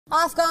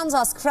Afghans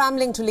are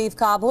scrambling to leave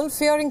Kabul,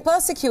 fearing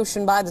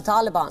persecution by the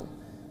Taliban.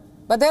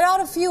 But there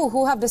are a few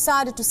who have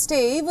decided to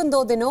stay even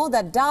though they know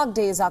that dark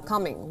days are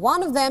coming.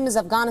 One of them is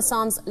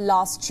Afghanistan's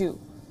last Jew.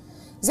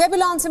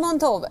 Zebulon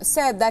Simentov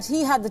said that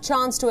he had the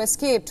chance to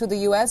escape to the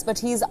US, but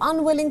he is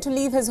unwilling to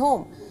leave his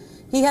home.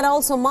 He had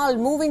also mulled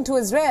moving to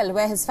Israel,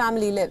 where his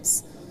family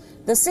lives.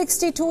 The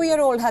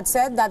 62-year-old had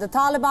said that the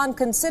Taliban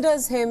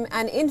considers him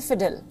an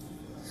infidel.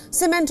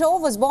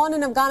 Simentov was born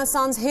in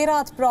Afghanistan's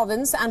Herat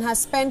province and has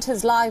spent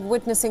his life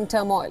witnessing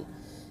turmoil.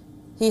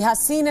 He has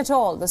seen it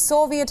all: the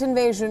Soviet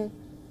invasion,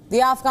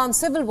 the Afghan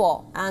civil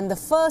war, and the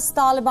first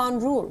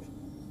Taliban rule.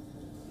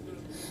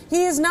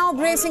 He is now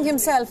bracing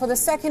himself for the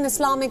second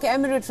Islamic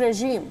Emirate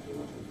regime.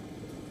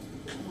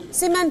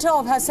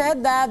 Simentov has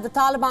said that the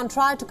Taliban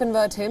tried to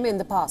convert him in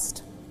the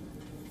past.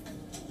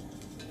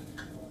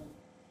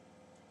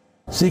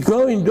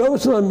 سیکا اینجا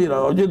مثلا میرن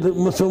آجه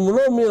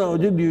مسلمان میرن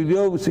آجه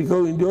دیودیا و سیکا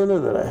اینجا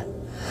نداره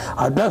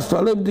 10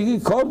 ساله دیگه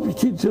کار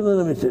چیز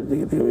چونه نمیشه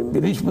دیگه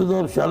بریش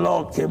بذار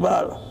شلاق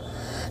کبر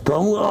تو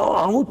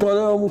همون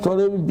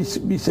طالب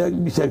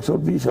 21 سال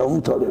پیش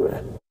همون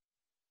طالبه.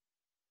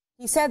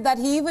 He said that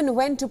he even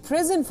went to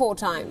prison 4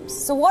 times.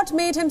 So what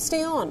made him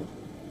stay on?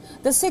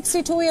 The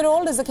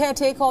 62-year-old is the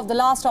caretaker of the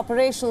last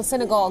operational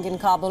synagogue in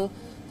Kabul.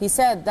 He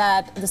said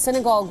that the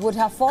synagogue would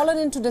have fallen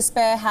into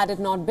despair had it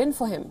not been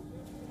for him.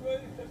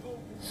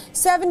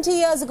 70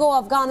 years ago,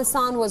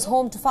 Afghanistan was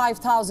home to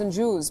 5,000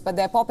 Jews, but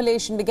their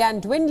population began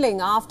dwindling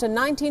after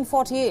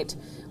 1948,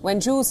 when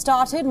Jews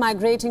started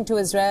migrating to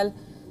Israel.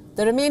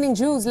 The remaining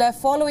Jews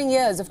left following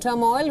years of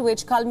turmoil,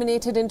 which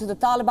culminated into the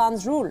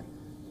Taliban's rule.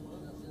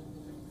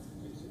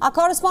 Our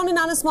correspondent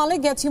Anas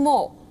Malik gets you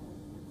more.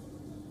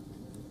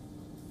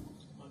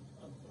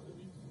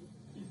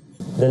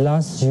 The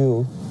last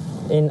Jew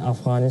in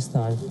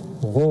Afghanistan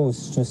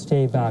vows to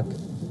stay back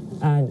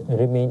and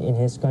remain in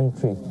his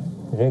country,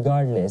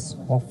 regardless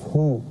of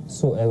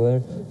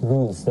whosoever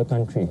rules the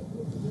country.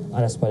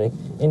 Anas Malik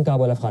in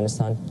Kabul,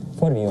 Afghanistan,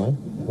 for WION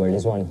World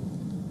is One.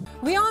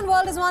 WION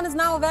World is One is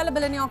now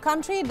available in your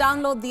country.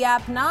 Download the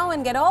app now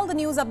and get all the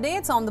news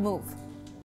updates on the move.